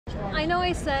I know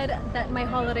I said that my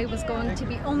holiday was going to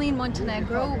be only in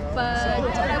Montenegro, but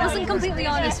I wasn't completely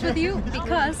honest with you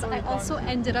because I also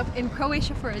ended up in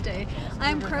Croatia for a day.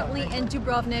 I'm currently in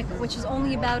Dubrovnik, which is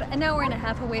only about an hour and a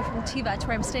half away from Tivat,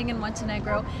 where I'm staying in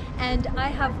Montenegro, and I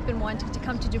have been wanting to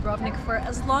come to Dubrovnik for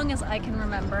as long as I can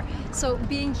remember. So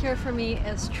being here for me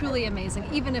is truly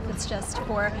amazing, even if it's just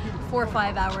for 4 or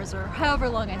 5 hours or however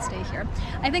long I stay here.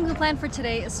 I think the plan for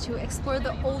today is to explore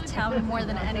the old town more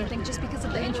than anything, just because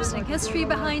of the interesting history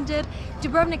behind it.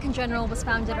 Dubrovnik in general was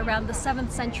founded around the 7th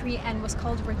century and was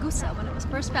called Ragusa when it was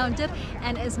first founded,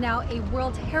 and is now a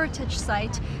World Heritage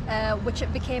Site, which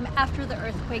it became after the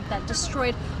earthquake that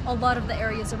destroyed a lot of the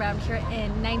areas around here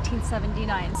in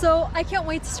 1979. So I can't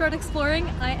wait to start exploring.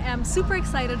 I am super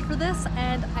excited for this,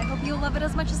 and I hope you'll love it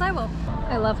as much as I will.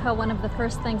 I love how one of the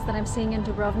first things that I'm seeing in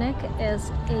Dubrovnik is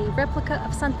a replica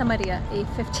of Santa Maria, a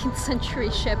 15th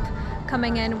century ship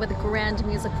coming in with grand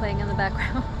music playing in the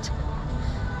background.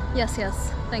 Yes,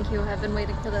 yes, thank you. I've been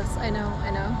waiting for this. I know,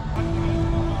 I know.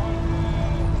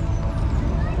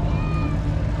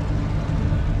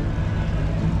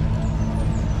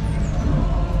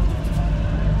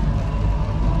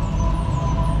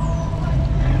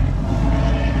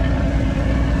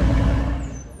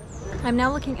 I'm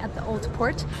now looking at the old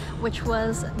port, which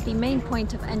was the main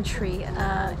point of entry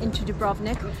into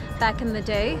Dubrovnik back in the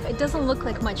day. It doesn't look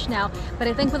like much now, but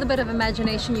I think with a bit of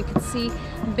imagination you can see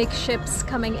big ships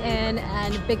coming in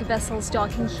and big vessels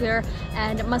docking here,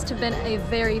 and it must have been a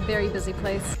very, very busy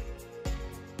place.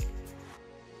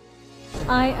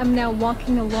 I am now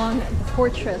walking along the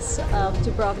fortress of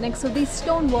Dubrovnik. So these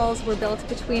stone walls were built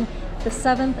between the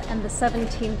 7th and the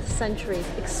 17th centuries,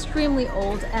 extremely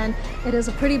old, and it is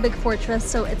a pretty big fortress,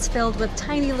 so it's filled with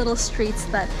tiny little streets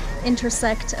that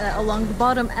intersect along the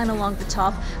bottom and along the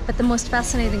top. But the most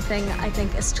fascinating thing, I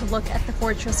think, is to look at the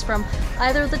fortress from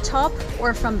either the top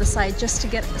or from the side, just to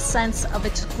get a sense of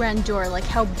its grandeur, like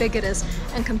how big it is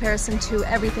in comparison to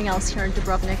everything else here in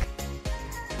Dubrovnik.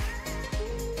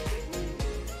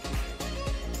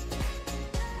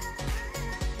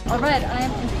 Alright, I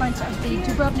am in front of the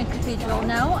Dubrovnik Cathedral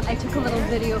now. I took a little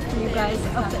video for you guys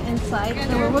of the inside.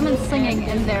 There were women singing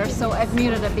in there, so I've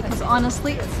muted it because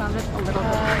honestly it sounded a little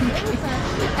bit creepy.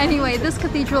 Anyway, this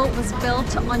cathedral was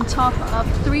built on top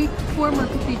of 3 former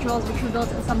cathedrals which were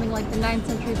built in something like the 9th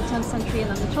century, the 10th century,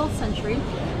 and then the 12th century.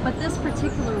 But this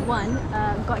particular one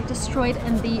got destroyed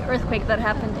in the earthquake that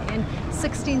happened in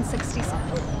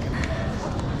 1667.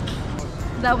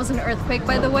 That was an earthquake,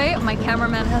 by the way. My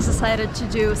cameraman has decided to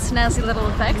do snazzy little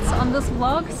effects on this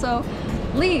vlog, so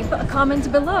leave a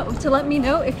comment below to let me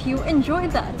know if you enjoyed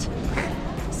that.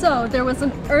 So there was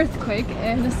an earthquake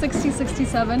in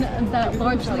 1667 that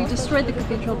largely destroyed the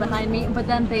cathedral behind me, but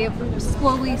then they've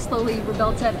slowly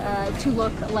rebuilt it to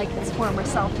look like its former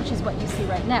self, which is what you see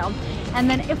right now. And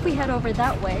then if we head over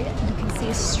that way, you can see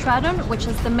Stradun, which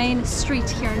is the main street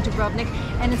here in Dubrovnik,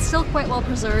 and it's still quite well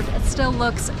preserved. It still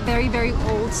looks very, very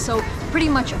old, so pretty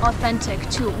much authentic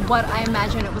to what I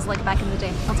imagine it was like back in the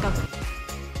day. Let's go.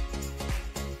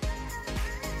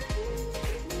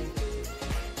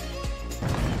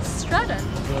 Stradun.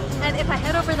 And if I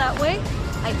head over that way,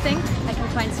 I think I can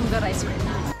find some good ice cream.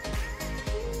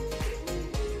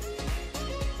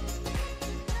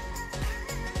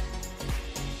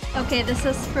 Okay, this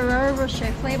is Ferrero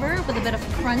Rocher flavor with a bit of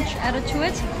crunch added to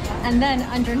it, and then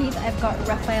underneath I've got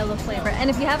Raffaello flavor. And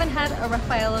if you haven't had a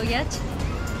Raffaello yet,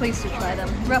 please do try them.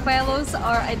 Raffaellos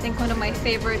are, I think, one of my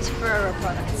favorite Ferrero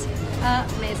products.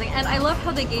 Amazing. And I love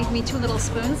how they gave me 2 little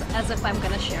spoons as if I'm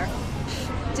gonna share.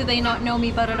 Do they not know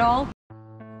me but at all?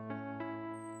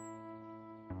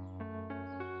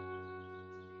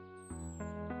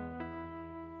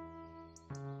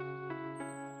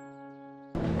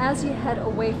 As you head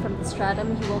away from the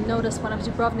Stradun, you will notice one of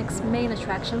Dubrovnik's main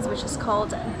attractions, which is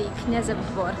called the Knezev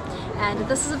Dvor. And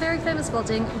this is a very famous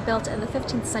building built in the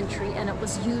 15th century, and it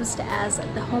was used as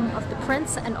the home of the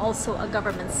prince and also a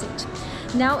government seat.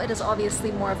 Now it is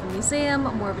obviously more of a museum,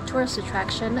 more of a tourist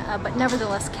attraction, but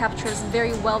nevertheless captures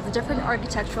very well the different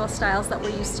architectural styles that were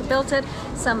used to build it,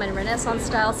 some in Renaissance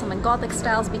style, some in Gothic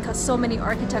styles, because so many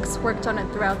architects worked on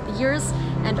it throughout the years,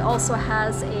 and also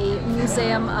has a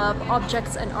museum of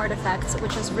objects and artifacts,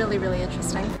 which is really, really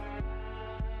interesting.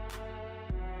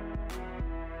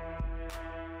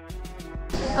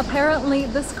 Apparently,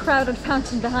 this crowded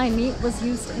fountain behind me was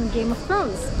used in Game of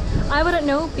Thrones. I wouldn't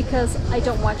know because I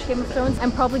don't watch Game of Thrones.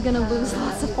 I'm probably gonna lose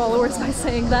lots of followers by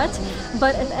saying that.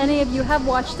 But if any of you have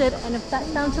watched it and if that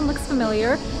fountain looks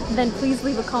familiar, then please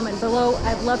leave a comment below.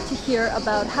 I'd love to hear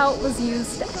about how it was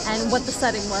used and what the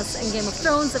setting was in Game of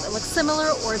Thrones, if it looks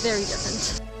similar or very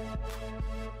different.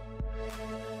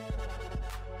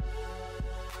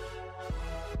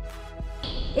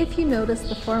 If you notice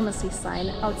the pharmacy sign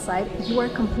outside, you are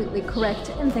completely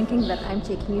correct in thinking that I'm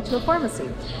taking you to a pharmacy.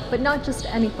 But not just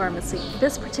any pharmacy.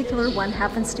 This particular one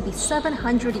happens to be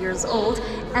 700 years old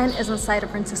and is inside a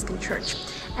Franciscan church.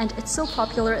 And it's so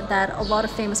popular that a lot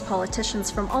of famous politicians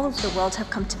from all over the world have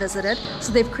come to visit it.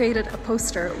 So they've created a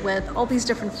poster with all these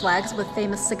different flags with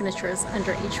famous signatures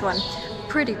under each one.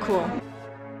 Pretty cool.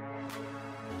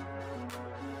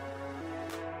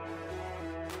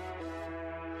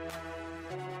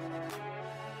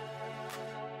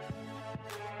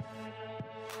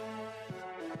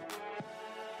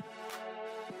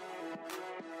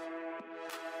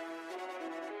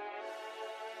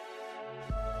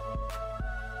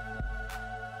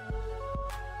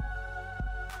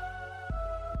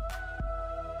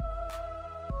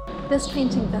 This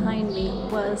painting behind me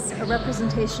was a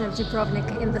representation of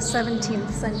Dubrovnik in the 17th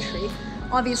century.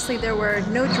 Obviously there were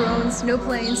no drones, no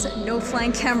planes, no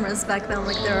flying cameras back then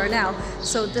like there are now.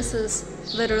 So this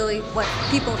is literally what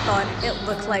people thought it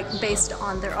looked like based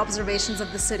on their observations of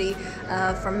the city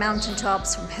from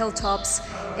mountaintops, from hilltops.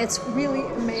 It's really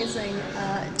amazing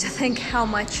to think how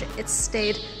much it's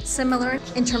stayed similar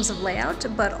in terms of layout,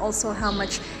 but also how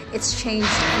much it's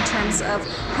changed in terms of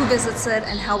who visits it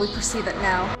and how we perceive it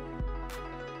now.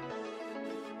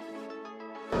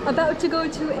 About to go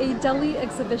to a Dali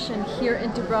exhibition here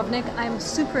in Dubrovnik. I'm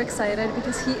super excited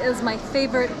because he is my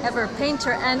favorite ever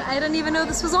painter, and I didn't even know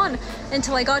this was on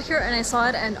until I got here and I saw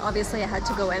it, and obviously I had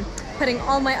to go in, putting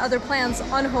all my other plans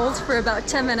on hold for about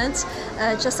 10 minutes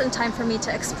just in time for me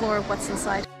to explore what's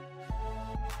inside.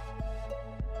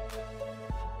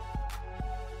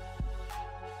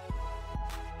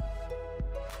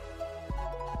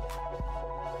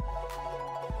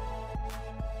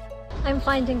 I'm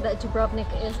finding that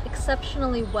Dubrovnik is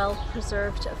exceptionally well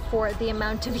preserved for the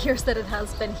amount of years that it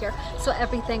has been here. So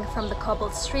everything from the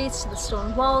cobbled streets to the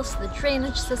stone walls to the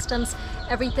drainage systems,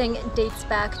 everything dates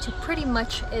back to pretty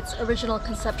much its original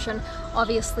conception,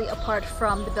 obviously apart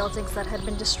from the buildings that had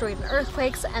been destroyed in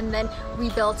earthquakes and then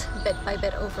rebuilt bit by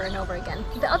bit over and over again.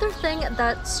 The other thing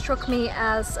that struck me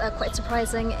as quite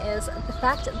surprising is the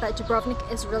fact that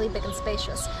Dubrovnik is really big and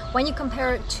spacious. When you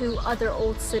compare it to other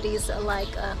old cities like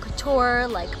Dvor,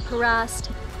 like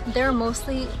Perast, they're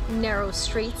mostly narrow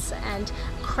streets and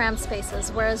cramped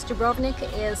spaces, whereas Dubrovnik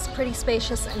is pretty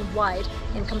spacious and wide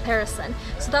in comparison.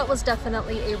 So that was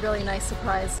definitely a really nice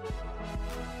surprise.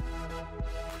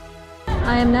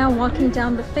 I am now walking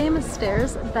down the famous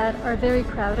stairs that are very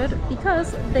crowded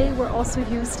because they were also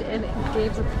used in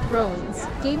Games of Thrones.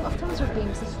 Game of Thrones or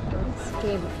Games of Thrones?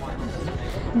 Game of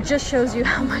Thrones. Just shows you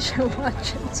how much I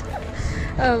watch it.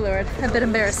 Oh lord, a bit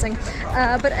embarrassing.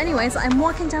 But anyways, I'm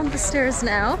walking down the stairs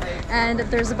now, and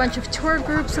there's a bunch of tour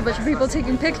groups, a bunch of people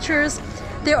taking pictures.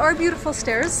 There are beautiful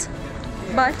stairs,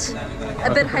 but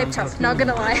a bit hyped up, not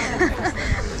gonna lie.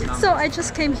 So I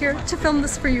just came here to film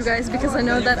this for you guys because I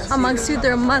know that amongst you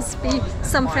there must be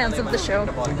some fans of the show.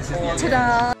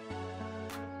 Ta-da!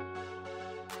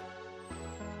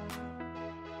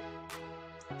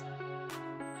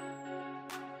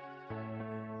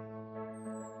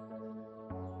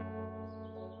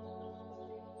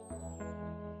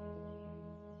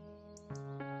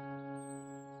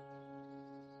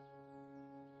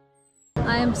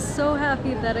 I am so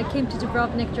happy that I came to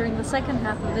Dubrovnik during the second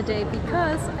half of the day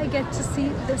because I get to see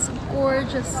this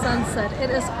gorgeous sunset. It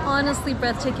is honestly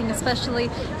breathtaking, especially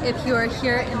if you are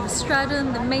here in the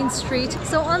Stradun, the main street.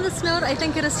 So on this note, I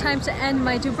think it is time to end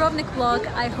my Dubrovnik vlog.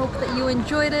 I hope that you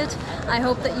enjoyed it. I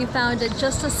hope that you found it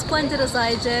just as splendid as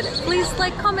I did. Please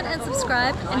like, comment, and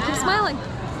subscribe, and keep smiling.